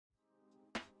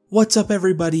What's up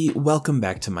everybody, welcome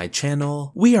back to my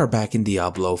channel. We are back in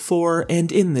Diablo 4, and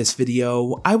in this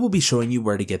video, I will be showing you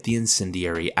where to get the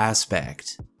Incendiary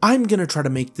Aspect. I'm gonna try to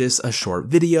make this a short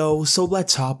video, so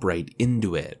let's hop right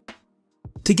into it.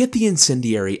 To get the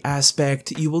Incendiary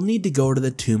Aspect, you will need to go to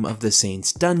the Tomb of the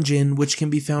Saints dungeon, which can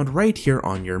be found right here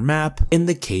on your map in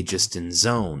the Cagiston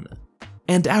zone.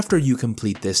 And after you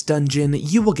complete this dungeon,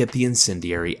 you will get the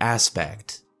Incendiary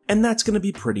Aspect. And that's gonna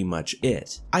be pretty much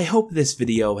it. I hope this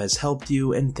video has helped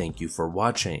you and thank you for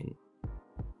watching.